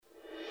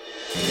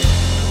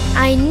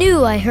I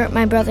knew I hurt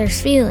my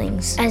brother's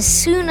feelings as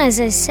soon as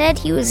I said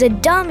he was a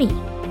dummy.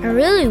 I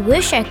really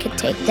wish I could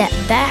take that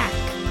back.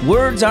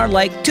 Words are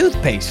like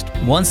toothpaste.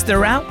 Once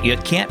they're out, you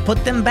can't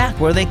put them back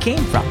where they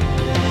came from.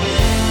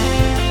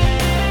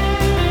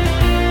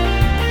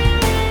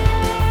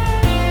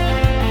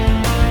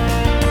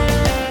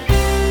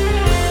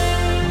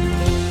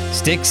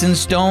 Sticks and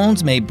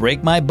stones may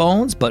break my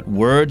bones, but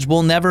words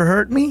will never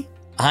hurt me.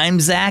 I'm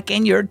Zach,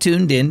 and you're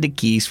tuned in to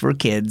Keys for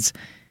Kids.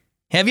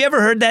 Have you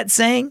ever heard that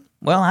saying?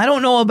 Well, I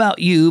don't know about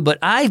you, but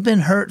I've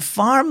been hurt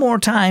far more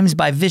times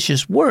by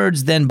vicious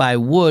words than by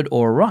wood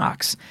or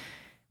rocks.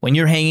 When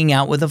you're hanging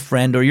out with a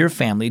friend or your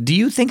family, do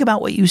you think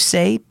about what you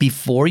say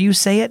before you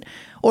say it?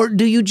 Or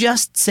do you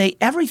just say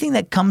everything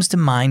that comes to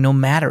mind no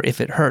matter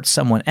if it hurts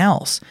someone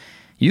else?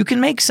 You can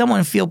make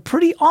someone feel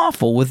pretty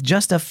awful with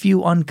just a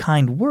few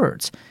unkind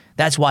words.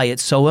 That's why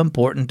it's so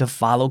important to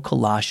follow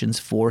Colossians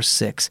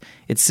 4:6.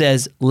 It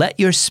says, "Let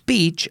your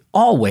speech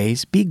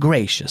always be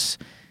gracious."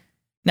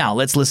 Now,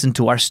 let's listen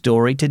to our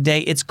story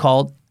today. It's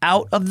called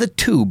Out of the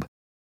Tube.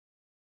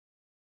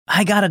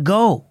 I gotta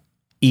go,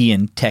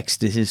 Ian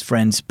texted his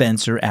friend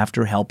Spencer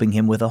after helping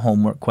him with a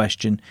homework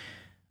question.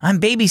 I'm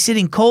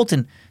babysitting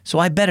Colton, so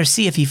I better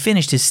see if he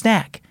finished his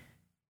snack.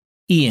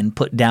 Ian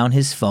put down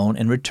his phone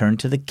and returned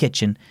to the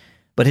kitchen,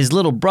 but his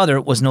little brother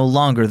was no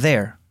longer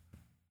there.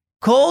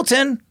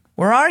 Colton,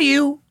 where are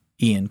you?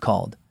 Ian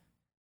called.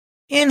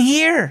 In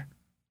here.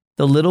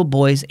 The little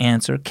boy's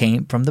answer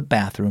came from the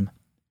bathroom.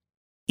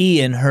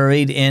 Ian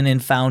hurried in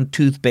and found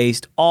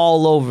toothpaste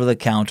all over the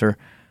counter.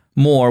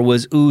 More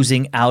was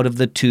oozing out of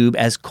the tube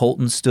as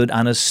Colton stood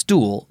on a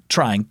stool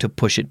trying to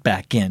push it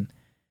back in.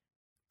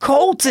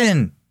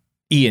 Colton!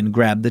 Ian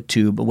grabbed the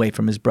tube away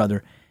from his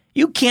brother.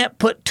 You can't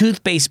put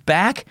toothpaste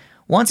back.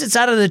 Once it's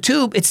out of the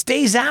tube, it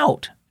stays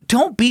out.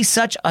 Don't be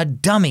such a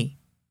dummy.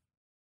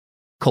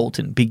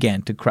 Colton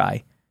began to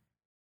cry.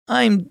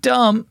 I'm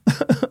dumb.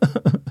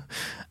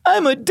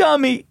 I'm a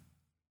dummy.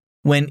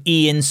 When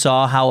Ian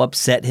saw how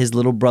upset his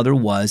little brother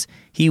was,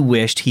 he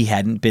wished he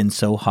hadn't been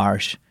so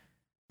harsh.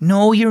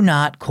 No, you're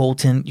not,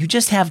 Colton. You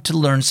just have to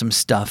learn some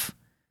stuff.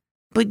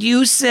 But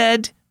you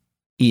said...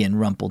 Ian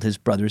rumpled his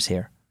brother's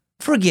hair.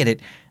 Forget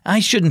it. I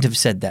shouldn't have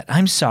said that.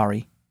 I'm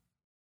sorry.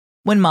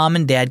 When Mom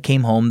and Dad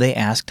came home, they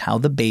asked how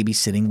the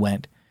babysitting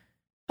went.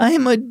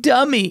 I'm a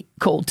dummy,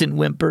 Colton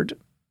whimpered.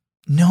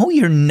 No,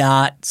 you're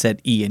not,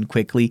 said Ian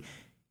quickly.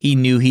 He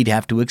knew he'd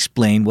have to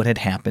explain what had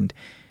happened.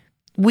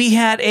 We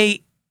had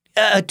a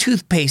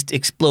toothpaste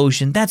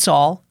explosion, that's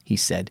all, he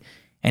said,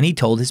 and he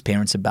told his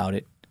parents about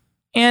it.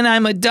 And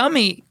I'm a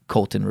dummy,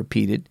 Colton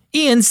repeated.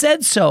 Ian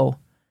said so.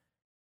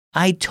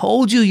 I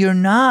told you you're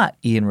not,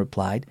 Ian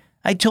replied.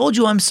 I told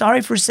you I'm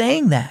sorry for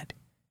saying that.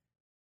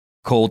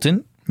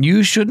 Colton,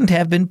 you shouldn't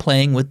have been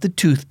playing with the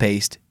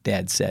toothpaste,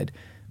 Dad said.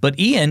 But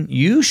Ian,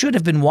 you should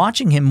have been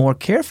watching him more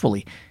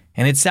carefully,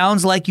 and it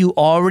sounds like you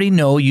already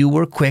know you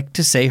were quick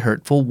to say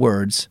hurtful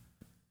words.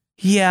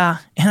 Yeah,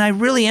 and I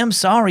really am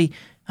sorry.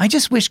 I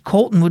just wish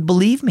Colton would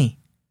believe me.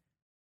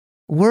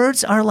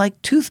 Words are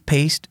like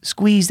toothpaste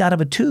squeezed out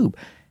of a tube.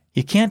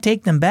 You can't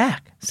take them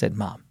back, said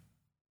Mom.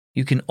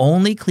 You can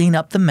only clean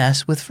up the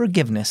mess with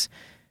forgiveness.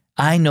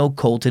 I know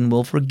Colton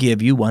will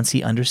forgive you once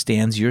he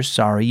understands you're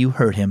sorry you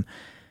hurt him.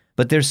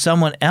 But there's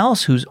someone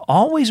else who's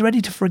always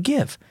ready to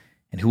forgive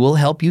and who will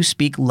help you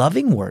speak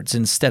loving words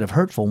instead of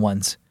hurtful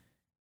ones.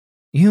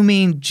 You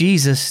mean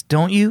Jesus,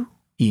 don't you?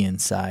 Ian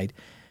sighed.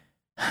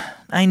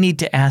 I need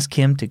to ask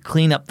him to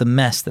clean up the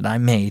mess that I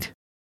made.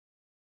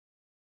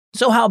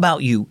 So how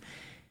about you?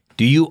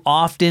 Do you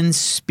often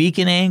speak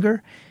in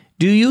anger?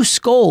 Do you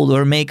scold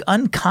or make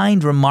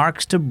unkind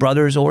remarks to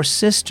brothers or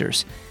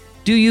sisters?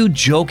 Do you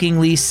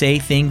jokingly say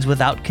things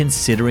without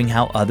considering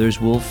how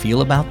others will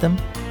feel about them?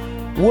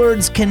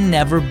 Words can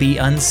never be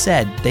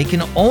unsaid. They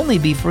can only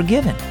be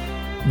forgiven.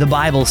 The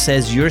Bible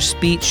says your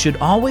speech should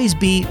always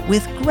be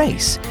with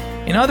grace.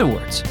 In other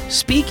words,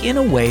 speak in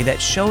a way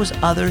that shows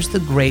others the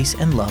grace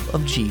and love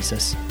of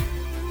Jesus.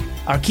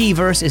 Our key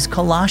verse is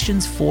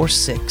Colossians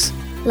 4:6.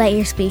 Let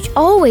your speech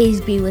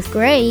always be with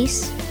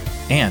grace.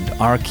 And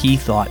our key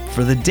thought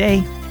for the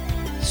day,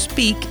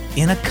 speak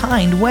in a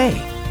kind way.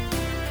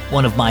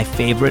 One of my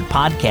favorite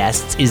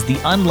podcasts is the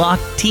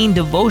Unlocked Teen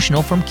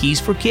Devotional from Keys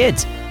for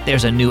Kids.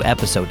 There's a new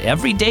episode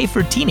every day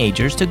for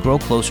teenagers to grow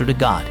closer to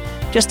God.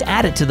 Just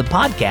add it to the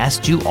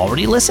podcast you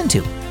already listen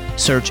to.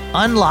 Search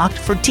Unlocked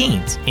for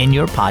Teens in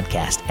your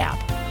podcast app.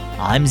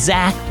 I'm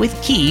Zach with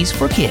Keys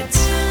for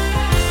Kids.